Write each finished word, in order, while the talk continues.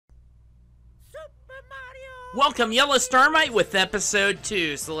Welcome, Yellow Starmite, with episode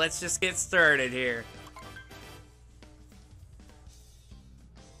 2, so let's just get started here.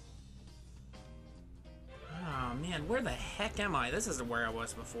 Oh man, where the heck am I? This isn't where I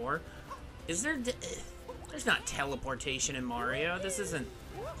was before. Is there... There's not teleportation in Mario. This isn't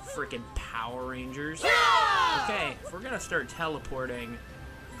freaking Power Rangers. Okay, if we're gonna start teleporting,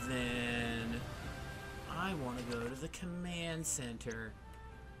 then I want to go to the command center.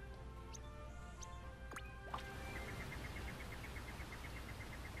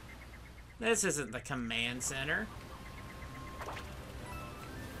 This isn't the command center.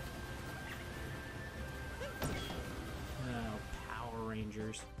 Oh, Power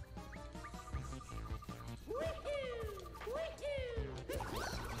Rangers.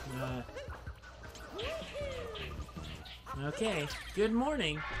 Okay, good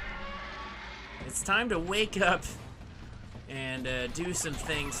morning. It's time to wake up and do some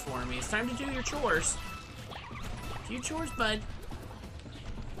things for me. It's time to do your chores. Do your chores, bud.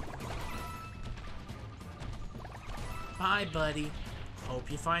 Bye, buddy.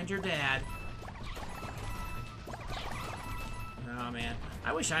 Hope you find your dad. Oh, man.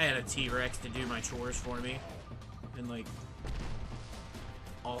 I wish I had a T-Rex to do my chores for me. And, like,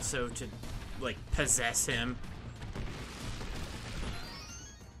 also to, like, possess him.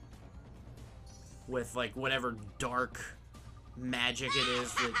 With, like, whatever dark magic it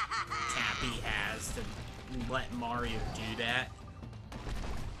is that Cappy has to let Mario do that.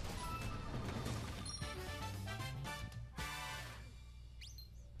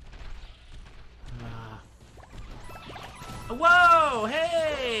 Whoa!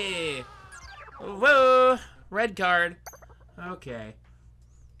 Hey! Whoa! Red card. Okay.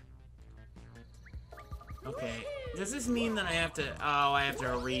 Okay. Does this mean that I have to... Oh, I have to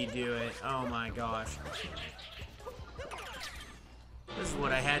redo it. Oh my gosh. This is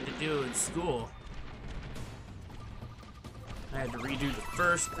what I had to do in school. I had to redo the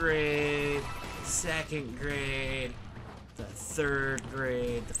first grade, second grade, the third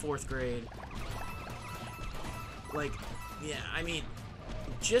grade, the fourth grade. Like... Yeah, I mean,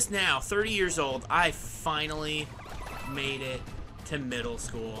 just now, 30 years old, I finally made it to middle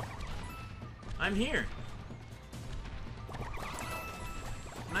school. I'm here.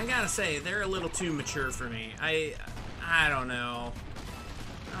 And I gotta say, they're a little too mature for me. I don't know.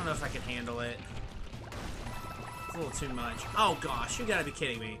 I don't know if I can handle it. It's a little too much. Oh gosh, you gotta be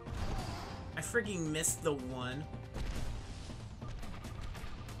kidding me. I freaking missed the one.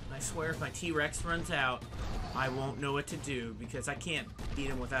 I swear if my T-Rex runs out, I won't know what to do, because I can't beat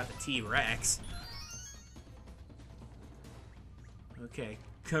him without the T-Rex. Okay,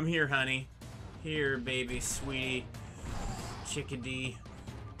 come here, honey. Here, baby, sweetie. Chickadee.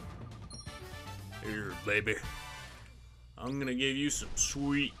 Here, baby. I'm gonna give you some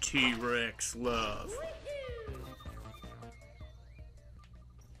sweet T-Rex love.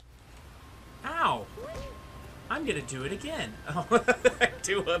 Ow! I'm gonna do it again. Oh,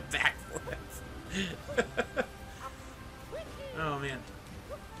 do a backflip. Oh man.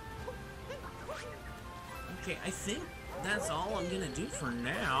 Okay, I think that's all I'm gonna do for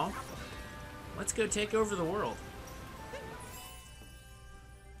now. Let's go take over the world.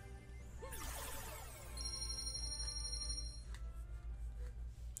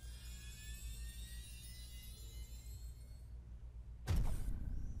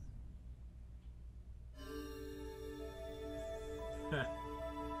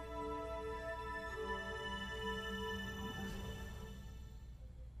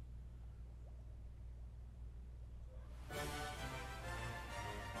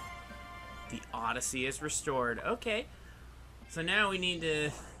 The Odyssey is restored. Okay. So now we need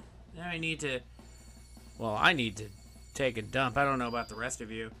to... Well, I need to take a dump. I don't know about the rest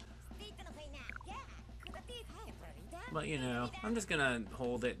of you. But, you know, I'm just gonna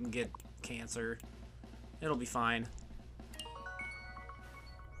hold it and get cancer. It'll be fine.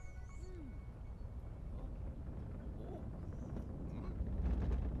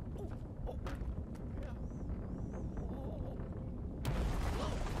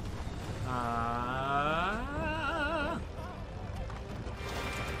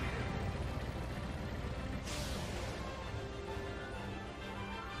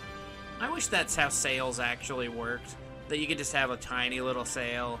 I wish that's how sails actually worked. That you could just have a tiny little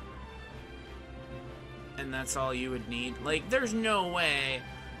sail. And that's all you would need. Like, there's no way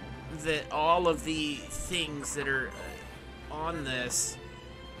that all of the things that are on this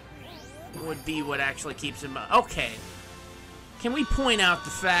would be what actually keeps him... Okay. Can we point out the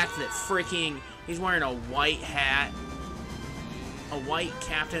fact that freaking... He's wearing a white hat. A white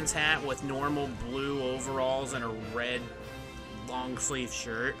captain's hat with normal blue overalls and a red long sleeve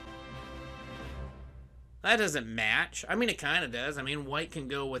shirt. That doesn't match. I mean, it kind of does. I mean, white can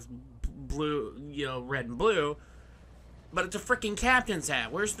go with blue, you know, red and blue. But it's a freaking captain's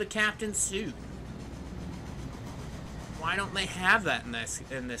hat. Where's the captain's suit? Why don't they have that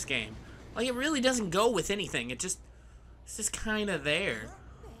in this game? Like, it really doesn't go with anything. It's just kind of there.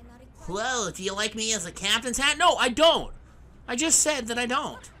 Whoa, do you like me as a captain's hat? No, I don't. I just said that I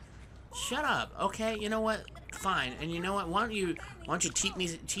don't. Shut up. Okay, you know what? Fine. And you know what? Why don't you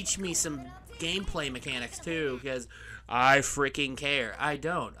teach me some gameplay mechanics too? Because I freaking care. I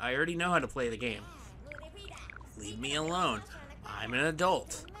don't. I already know how to play the game. Leave me alone. I'm an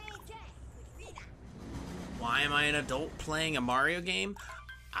adult. Why am I an adult playing a Mario game?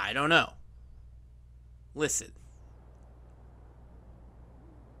 I don't know. Listen.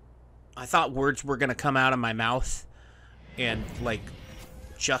 I thought words were gonna come out of my mouth and, like,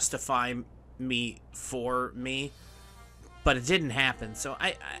 justify me for me, but it didn't happen, so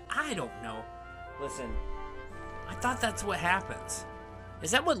I don't know. Listen, I thought that's what happens.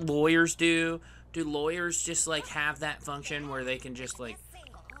 Is that what lawyers do? Do lawyers just, like, have that function where they can just, like,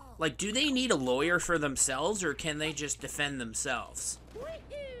 do they need a lawyer for themselves, or can they just defend themselves?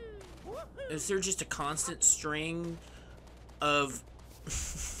 Is there just a constant string of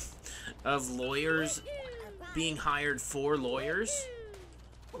of lawyers being hired for lawyers?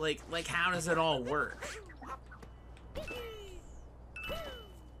 Like how does it all work?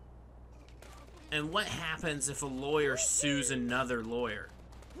 And what happens if a lawyer sues another lawyer?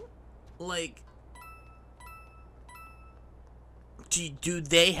 Like, do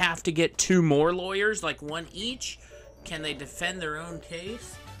they have to get 2 more lawyers, like one each? Can they defend their own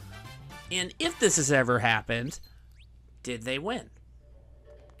case? And if this has ever happened, did they win?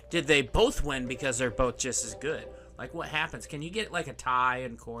 Did they both win because they're both just as good? Like, what happens? Can you get, like, a tie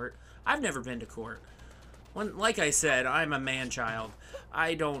in court? I've never been to court. Like I said, I'm a man-child.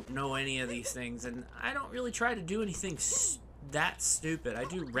 I don't know any of these things, and I don't really try to do anything that stupid. I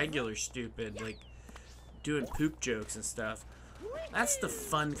do regular stupid, like doing poop jokes and stuff. That's the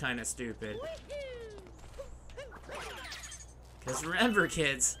fun kind of stupid. Because remember,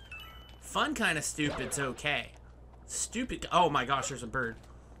 kids, fun kind of stupid's okay. Stupid... Oh my gosh, there's a bird.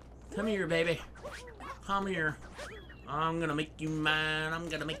 Come here, baby. Come here. I'm gonna make you mine. I'm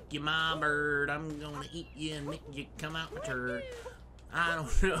gonna make you my bird. I'm gonna eat you and make you come out my turd. I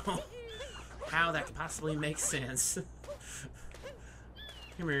don't know how that could possibly make sense.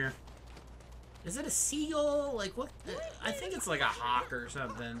 Come here. Is it a seagull? Like, what? I think it's like a hawk or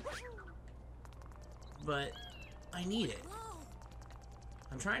something. But I need it.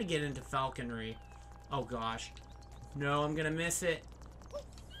 I'm trying to get into falconry. Oh gosh. No, I'm gonna miss it.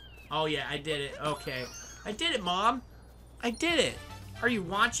 Oh yeah, I did it. Okay. I did it, Mom. I did it. Are you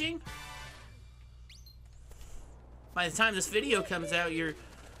watching? By the time this video comes out, your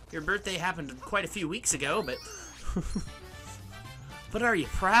birthday happened quite a few weeks ago, but... But are you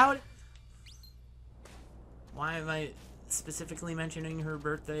proud? Why am I specifically mentioning her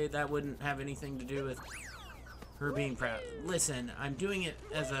birthday? That wouldn't have anything to do with her being proud. Listen, I'm doing it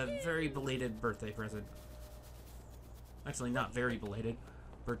as a very belated birthday present. Actually, not very belated.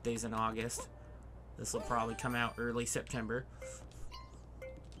 Birthday's in August. This will probably come out early September.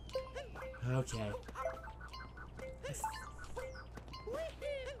 Okay.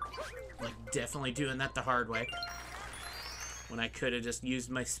 Like, definitely doing that the hard way. When I could have just used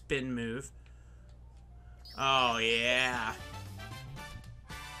my spin move. Oh, yeah.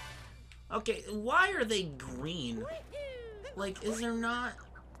 Okay, why are they green? Like, is there not...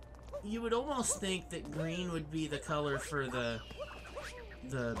 You would almost think that green would be the color for the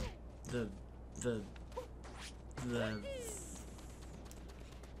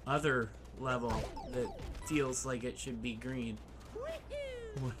other level that feels like it should be green.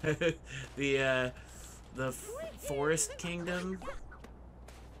 the Forest Kingdom?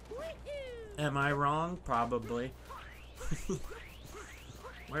 Am I wrong? Probably.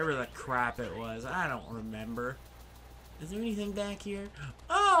 Wherever the crap it was. I don't remember. Is there anything back here?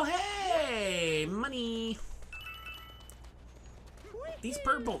 Oh, hey! Money! These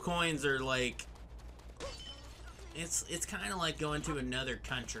purple coins are like... It's kind of like going to another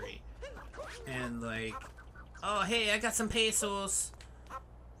country. And like... Oh, hey, I got some pesos.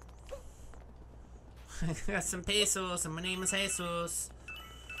 I got some pesos and my name is Jesus.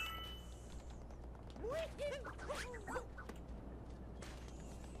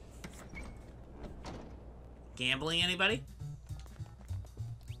 Gambling, anybody?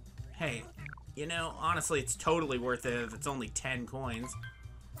 Hey, you know, honestly, it's totally worth it if it's only 10 coins.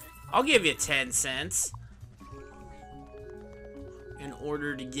 I'll give you 10 cents. In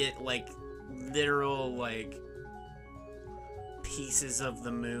order to get, like, literal, like, pieces of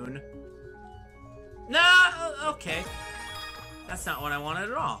the moon. No! Okay. That's not what I wanted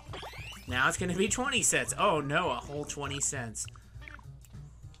at all. Now it's gonna be 20 cents. Oh no, a whole 20 cents.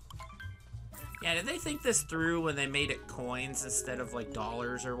 Yeah, did they think this through when they made it coins instead of like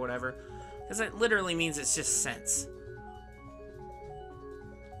dollars or whatever? Because it literally means it's just cents.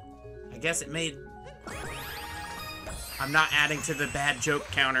 I guess it made... I'm not adding to the bad joke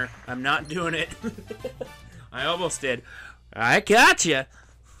counter. I'm not doing it. I almost did. I gotcha.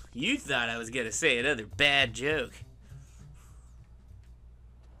 You thought I was gonna say another bad joke.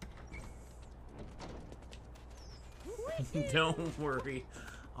 Don't worry.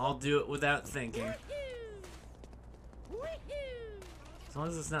 I'll do it without thinking. As long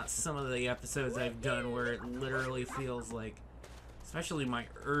as it's not some of the episodes I've done where it literally feels like, especially my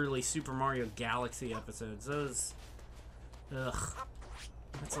early Super Mario Galaxy episodes, those, ugh,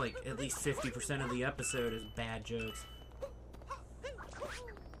 that's like at least 50% of the episode is bad jokes.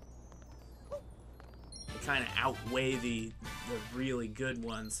 They kind of outweigh the really good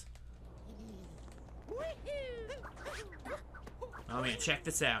ones. Oh man, check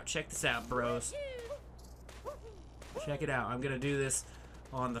this out. Check this out, bros. Check it out. I'm gonna do this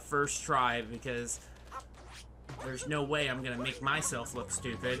on the first try because there's no way I'm gonna make myself look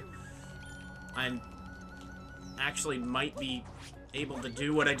stupid. I'm actually might be able to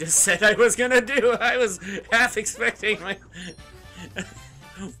do what I just said I was gonna do. I was half expecting my...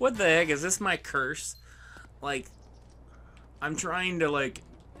 What the heck? Is this my curse? Like, I'm trying to like...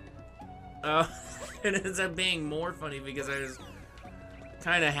 it ends up being more funny because I was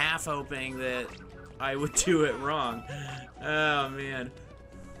kind of half hoping that I would do it wrong. Oh man.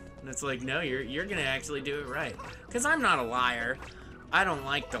 And it's like, no, you're gonna actually do it right. Because I'm not a liar. I don't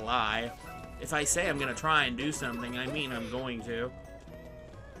like to lie. If I say I'm gonna try and do something, I mean I'm going to.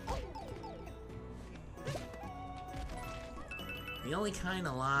 The only kind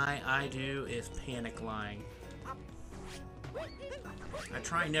of lie I do is panic lying. I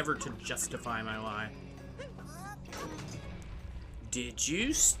try never to justify my lie. Did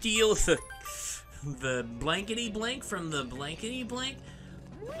you steal the blankety blank from the blankety blank?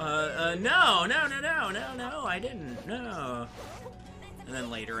 No, I didn't, no. And then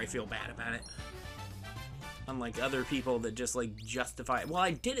later I feel bad about it. Unlike other people that just like justify, well,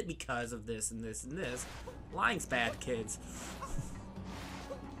 I did it because of this and this and this. Lying's bad, kids.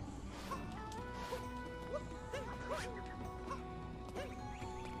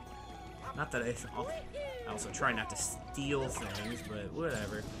 Not that I also try not to steal things, but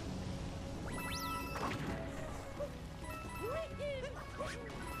whatever.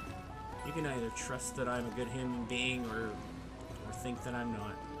 You can either trust that I'm a good human being or think that I'm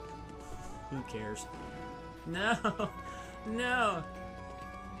not. Who cares? No! No!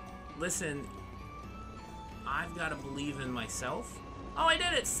 Listen, I've got to believe in myself. Oh, I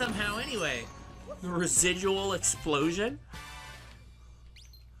did it somehow anyway! Residual explosion?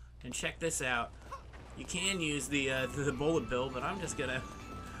 And check this out. You can use the bullet bill, but I'm just gonna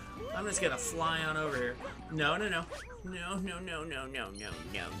fly on over here. No.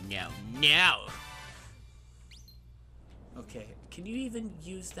 Okay, can you even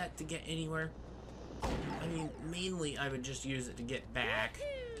use that to get anywhere? I mean, mainly I would just use it to get back.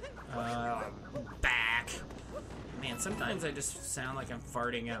 Back. Man, sometimes I just sound like I'm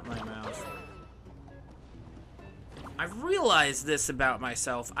farting out my mouth. I've realized this about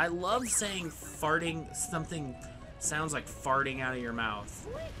myself. I love saying farting, something sounds like farting out of your mouth.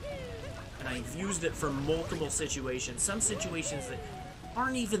 And I've used it for multiple situations. Some situations that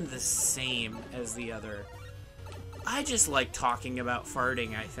aren't even the same as the other. I just like talking about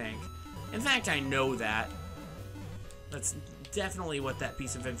farting, I think. In fact, I know that. That's definitely what that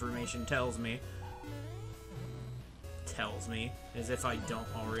piece of information tells me. Tells me, as if I don't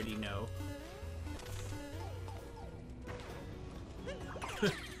already know.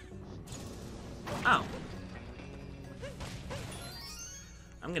 Oh.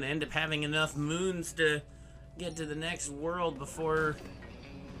 I'm gonna end up having enough moons to get to the next world before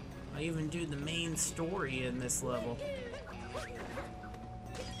I even do the main story in this level.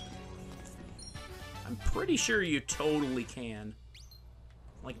 I'm pretty sure you totally can.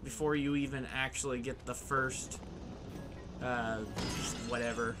 Like, before you even actually get the first,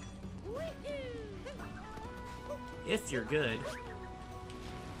 whatever. If you're good.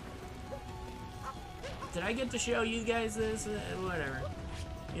 Did I get to show you guys this? Whatever.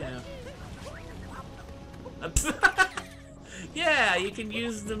 Yeah. Yeah, you can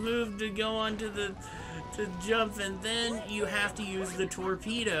use the move to go onto the... to jump, and then you have to use the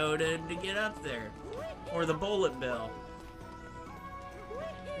torpedo to get up there. Or the bullet bill.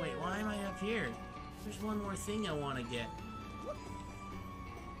 Wait, why am I up here? There's one more thing I want to get.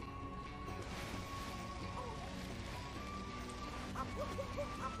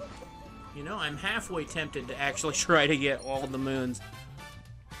 You know, I'm halfway tempted to actually try to get all the moons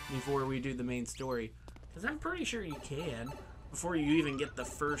before we do the main story. Because I'm pretty sure you can. Before you even get the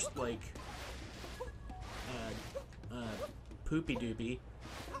first, like, poopy doopy.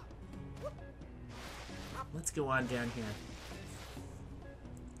 Let's go on down here.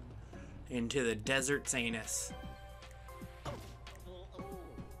 Into the desert's anus.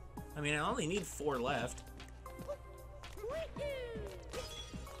 I mean, I only need 4 left.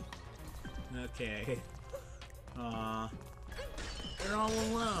 Okay. They're all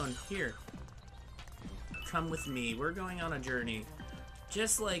alone. Here. Come with me. We're going on a journey.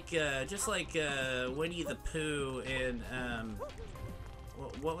 Just like Winnie the Pooh in,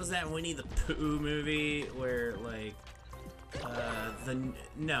 what was that Winnie the Pooh movie where, like,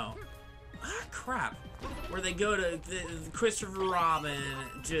 no. Ah, crap. Where they go to, Christopher Robin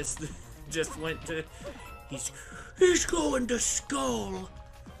just went to, he's going to Skull.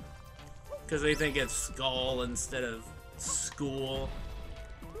 Because they think it's Skull instead of school.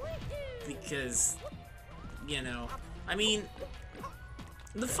 Because, you know, I mean,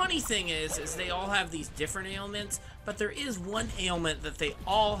 the funny thing is they all have these different ailments, but there is one ailment that they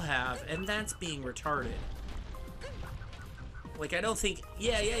all have, and that's being retarded. Like, I don't think,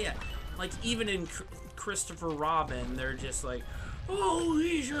 yeah. Like, even in Christopher Robin, they're just like, oh,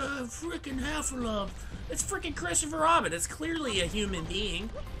 he's a freaking Hufflepuff. It's freaking Christopher Robin. It's clearly a human being.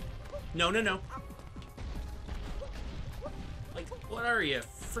 No. Like, what are you,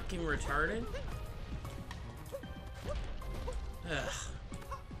 freaking retarded? Ugh.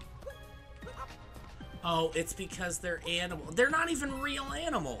 Oh, it's because they're animals. They're not even real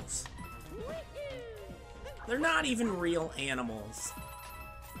animals. They're not even real animals.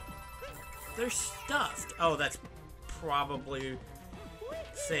 They're stuffed. Oh, that's probably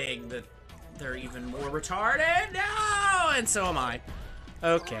saying that they're even more retarded. No! And so am I.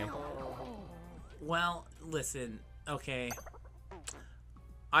 Okay. Well, listen. Okay.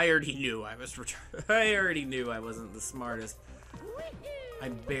 I already knew I was retarded. I already knew I wasn't the smartest. I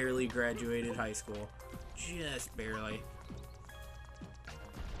barely graduated high school. Just barely.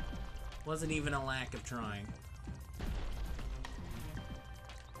 Wasn't even a lack of trying.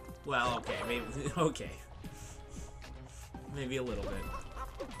 Well, okay, maybe, okay. Maybe a little bit.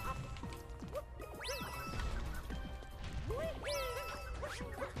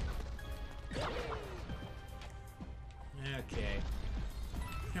 Okay.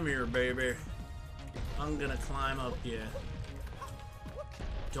 Come here, baby. I'm gonna climb up you.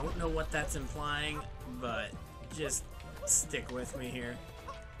 Don't know what that's implying, but just stick with me here.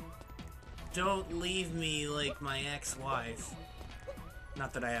 Don't leave me like my ex-wife.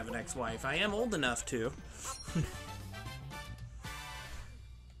 Not that I have an ex-wife. I am old enough to.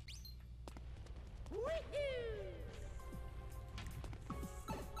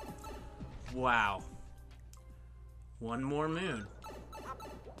 Wow. One more moon.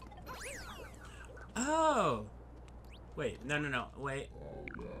 Oh! Wait, no, wait.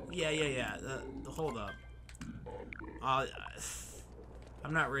 Yeah. Hold up. I'm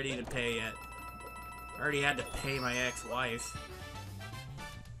not ready to pay yet. I already had to pay my ex-wife.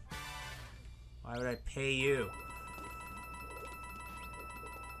 Why would I pay you?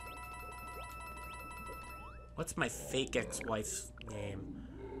 What's my fake ex-wife's name?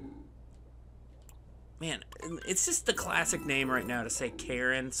 Man, it's just the classic name right now to say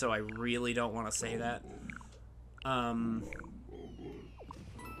Karen, so I really don't want to say that.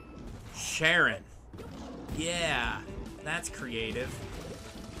 Sharon. Yeah, that's creative.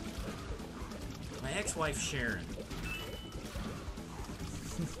 My ex-wife Sharon.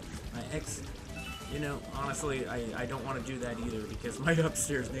 My ex... You know, honestly, I don't want to do that either because my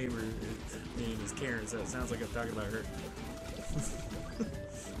upstairs neighbor's name is Karen, so it sounds like I'm talking about her.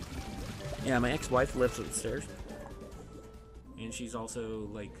 Yeah, my ex-wife lives upstairs. And she's also,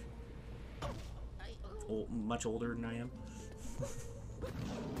 like, much older than I am.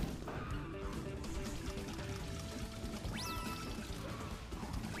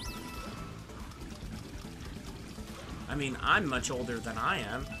 I mean, I'm much older than I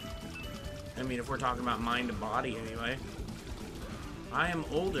am. I mean, if we're talking about mind to body anyway. I am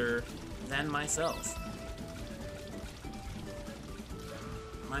older than myself.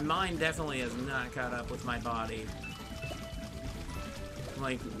 My mind definitely has not caught up with my body.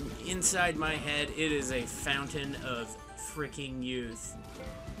 Like, inside my head, it is a fountain of freaking youth.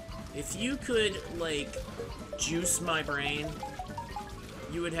 If you could, like, juice my brain,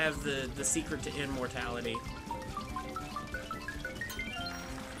 you would have the secret to immortality.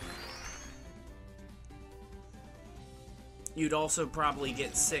 You'd also probably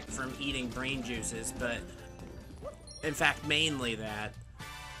get sick from eating brain juices, but in fact, mainly that.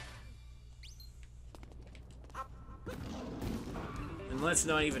 And let's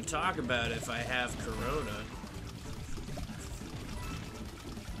not even talk about if I have Corona.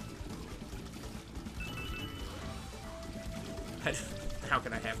 How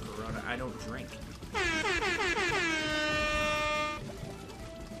can I have Corona? I don't drink.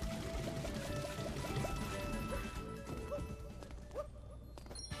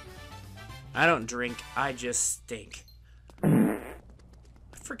 I don't drink, I just stink. I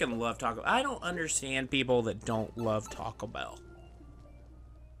freaking love Taco Bell. I don't understand people that don't love Taco Bell.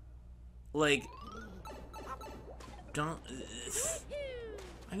 Like, don't...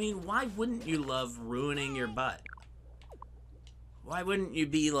 I mean, why wouldn't you love ruining your butt? Why wouldn't you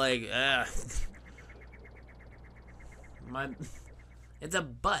be like, it's a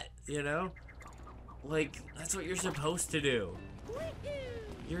butt, you know? Like, that's what you're supposed to do.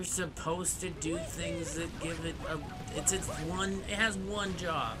 You're supposed to do things that give it it has one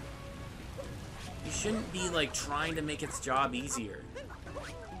job. You shouldn't be, like, trying to make its job easier.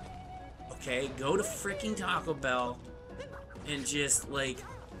 Okay, go to freaking Taco Bell and just, like,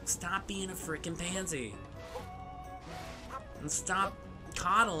 stop being a freaking pansy. And stop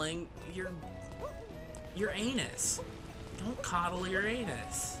coddling your anus. Don't coddle your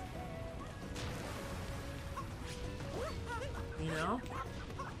anus. You know?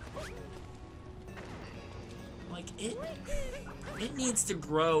 Like, it needs to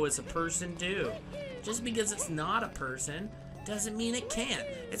grow as a person too. Just because it's not a person doesn't mean it can't.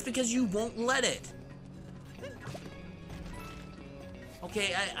 It's because you won't let it.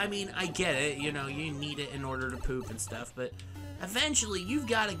 Okay, I mean, I get it, you know, you need it in order to poop and stuff, but eventually you've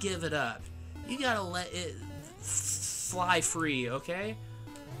got to give it up. You got to let it fly free, okay?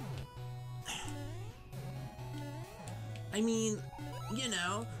 I mean, you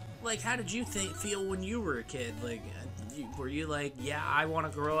know, like, how did you feel when you were a kid? Like, were you like, yeah, I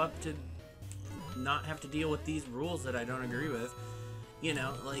want to grow up to not have to deal with these rules that I don't agree with? You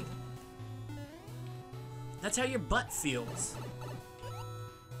know, like, that's how your butt feels.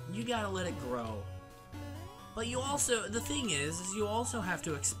 You gotta let it grow. But you also, the thing is you also have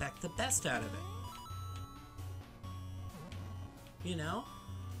to expect the best out of it. You know?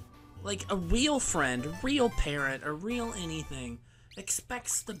 Like, a real friend, a real parent, a real anything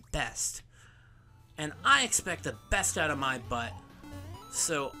expects the best. And I expect the best out of my butt.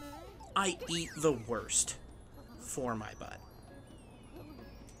 So, I eat the worst for my butt.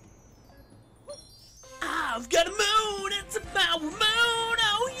 I've got a moon, it's a power moon,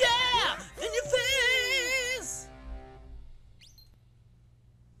 oh yeah, in your face!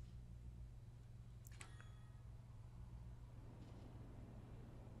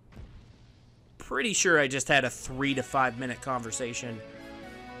 Pretty sure I just had a 3 to 5 minute conversation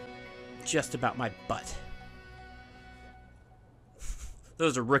just about my butt.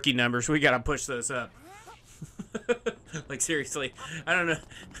 Those are rookie numbers, we gotta push those up. Like, seriously, I don't know.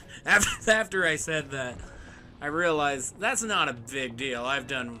 After I said that, I realized that's not a big deal. Yeah,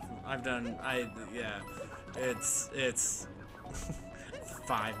 it's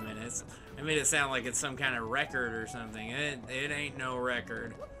 5 minutes. I made it sound like it's some kind of record or something. It ain't no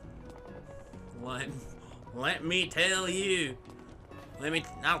record. Let me tell you.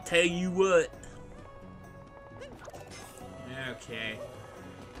 I'll tell you what. Okay.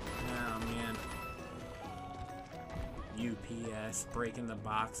 Oh, man. UPS, breaking the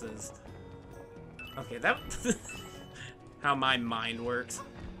boxes. Okay, that... how my mind works.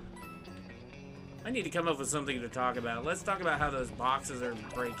 I need to come up with something to talk about. Let's talk about how those boxes are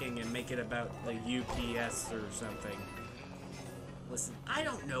breaking and make it about the UPS or something. Listen, I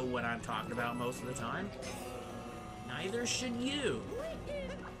don't know what I'm talking about most of the time. Neither should you.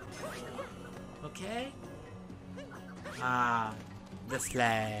 Okay? Ah, the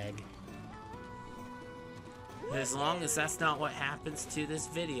flag. As long as that's not what happens to this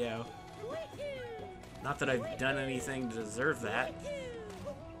video. Not that I've done anything to deserve that.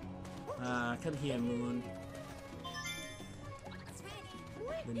 Come here, Moon.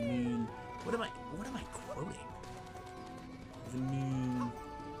 The moon. What am I quoting? The moon.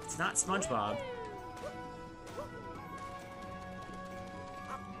 It's not SpongeBob.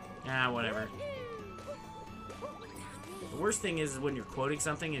 Ah, whatever. The worst thing is when you're quoting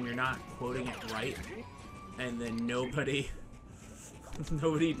something and you're not quoting it right, and then nobody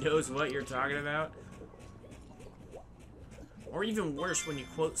knows what you're talking about. Or even worse, when you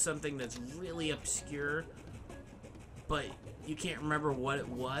quote something that's really obscure, but you can't remember what it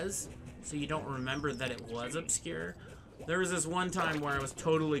was, so you don't remember that it was obscure. There was this one time where I was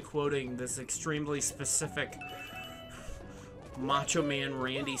totally quoting this extremely specific Macho Man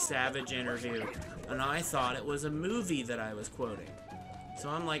Randy Savage interview, and I thought it was a movie that I was quoting. So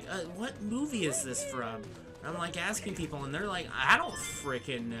I'm like, what movie is this from? I'm like asking people, and they're like, I don't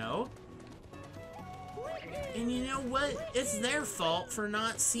freaking know. And you know what? It's their fault for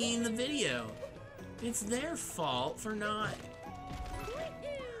not seeing the video. It's their fault for not.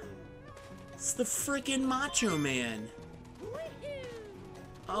 It's the freaking Macho Man.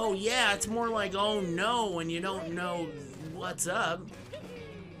 Oh yeah, it's more like oh no when you don't know what's up.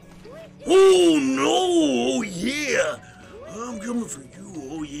 Oh no! Oh yeah! I'm coming for you.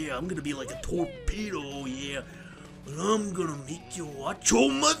 Oh yeah, I'm gonna be like a torpedo. Oh yeah, and I'm gonna make you watch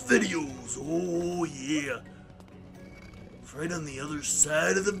all my videos. Oh yeah, right on the other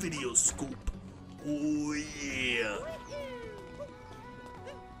side of the video scope. Oh yeah.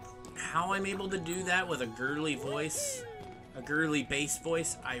 How I'm able to do that with a girly voice, a girly bass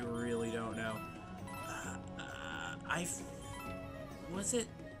voice, I really don't know. Was it?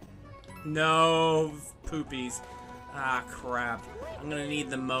 No, poopies. Ah, crap. I'm gonna need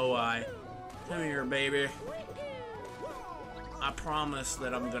the Moai. Come here, baby. I promise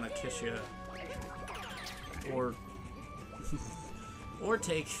that I'm gonna kiss you. Or... or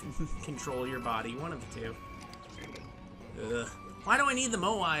take control of your body. One of the two. Ugh. Why do I need the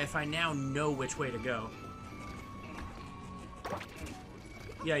Moai if I now know which way to go?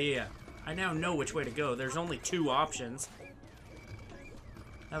 Yeah. I now know which way to go. There's only 2 options.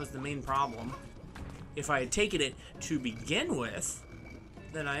 That was the main problem. If I had taken it to begin with,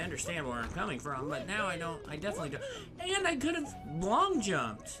 then I understand where I'm coming from, but now I don't. I definitely don't. And I could have long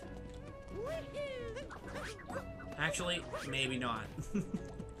jumped. Actually, maybe not.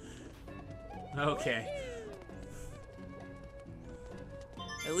 Okay.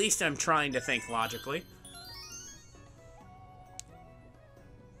 At least I'm trying to think logically.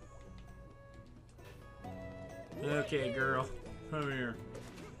 Okay, girl. Come here.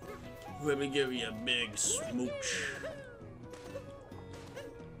 Let me give you a big smooch.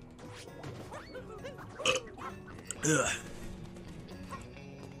 Ugh.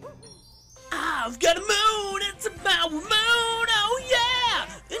 I've got a moon! It's about a moon! Oh yeah!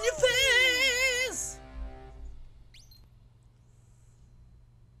 In your face!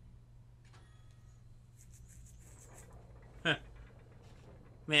 Huh.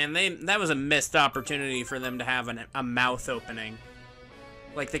 Man, that was a missed opportunity for them to have a mouth opening.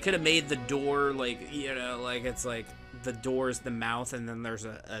 Like, they could have made the door, like, you know, like, it's like, the door's the mouth, and then there's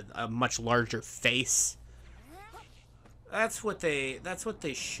a much larger face. That's what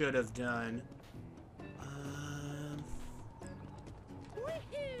they should have done.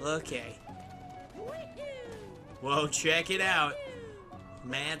 Okay. Whoa, check it out.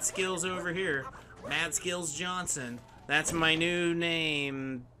 Mad Skills over here. Mad Skills Johnson. That's my new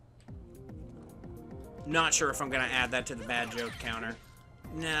name. Not sure if I'm gonna add that to the bad joke counter.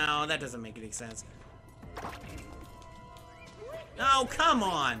 No, that doesn't make any sense. Oh, come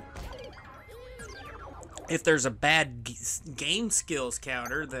on! If there's a bad game skills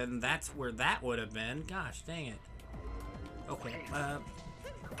counter, then that's where that would have been. Gosh, dang it. Okay,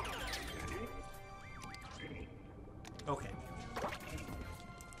 okay.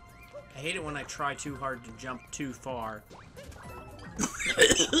 I hate it when I try too hard to jump too far.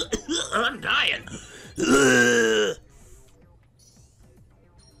 I'm dying!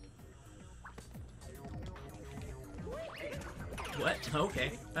 What?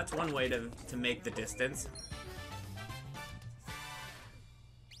 Okay, that's one way to make the distance.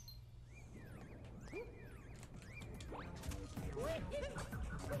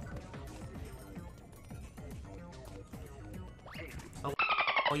 Oh,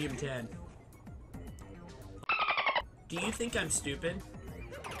 volume 10. Do you think I'm stupid?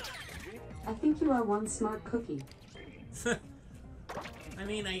 I think you are one smart cookie. I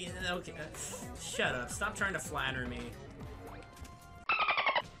mean, okay. Shut up. Stop trying to flatter me.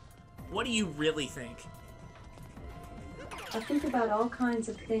 What do you really think? I think about all kinds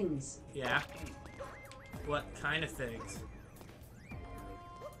of things. Yeah? What kind of things?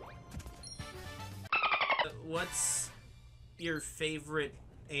 What's your favorite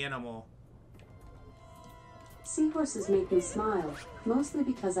animal? Seahorses make me smile, mostly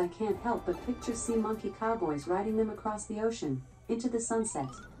because I can't help but picture sea monkey cowboys riding them across the ocean, into the sunset.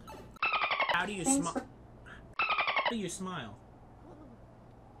 How do you smile? How do you smile?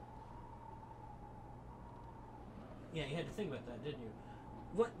 Yeah, you had to think about that, didn't you?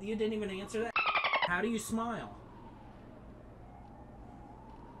 What? You didn't even answer that? How do you smile?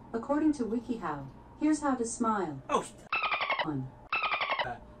 According to WikiHow, here's how to smile. Oh, 1.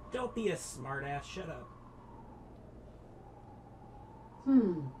 don't be a smartass. Shut up.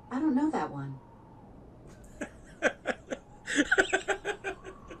 I don't know that one.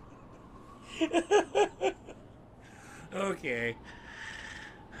 Okay.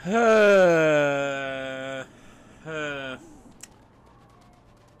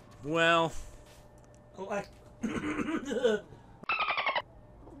 Well...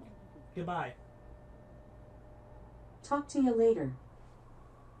 Goodbye. Talk to you later.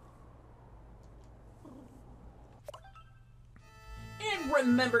 And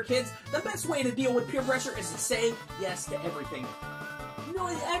remember, kids, the best way to deal with peer pressure is to say yes to everything.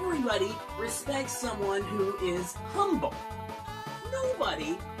 Not everybody respects someone who is humble.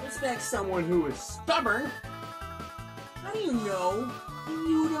 Nobody respects someone who is stubborn. How do you know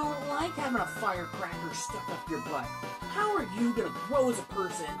you don't like having a firecracker stuck up your butt? How are you going to grow as a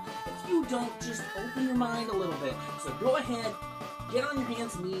person if you don't just open your mind a little bit? So go ahead, get on your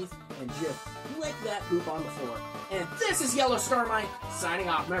hands and knees, and just lick that poop on the floor. And this is Yellow Starmine signing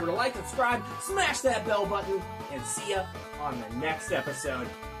off. Remember to like, subscribe, smash that bell button, and see ya on the next episode.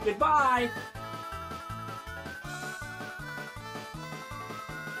 Goodbye!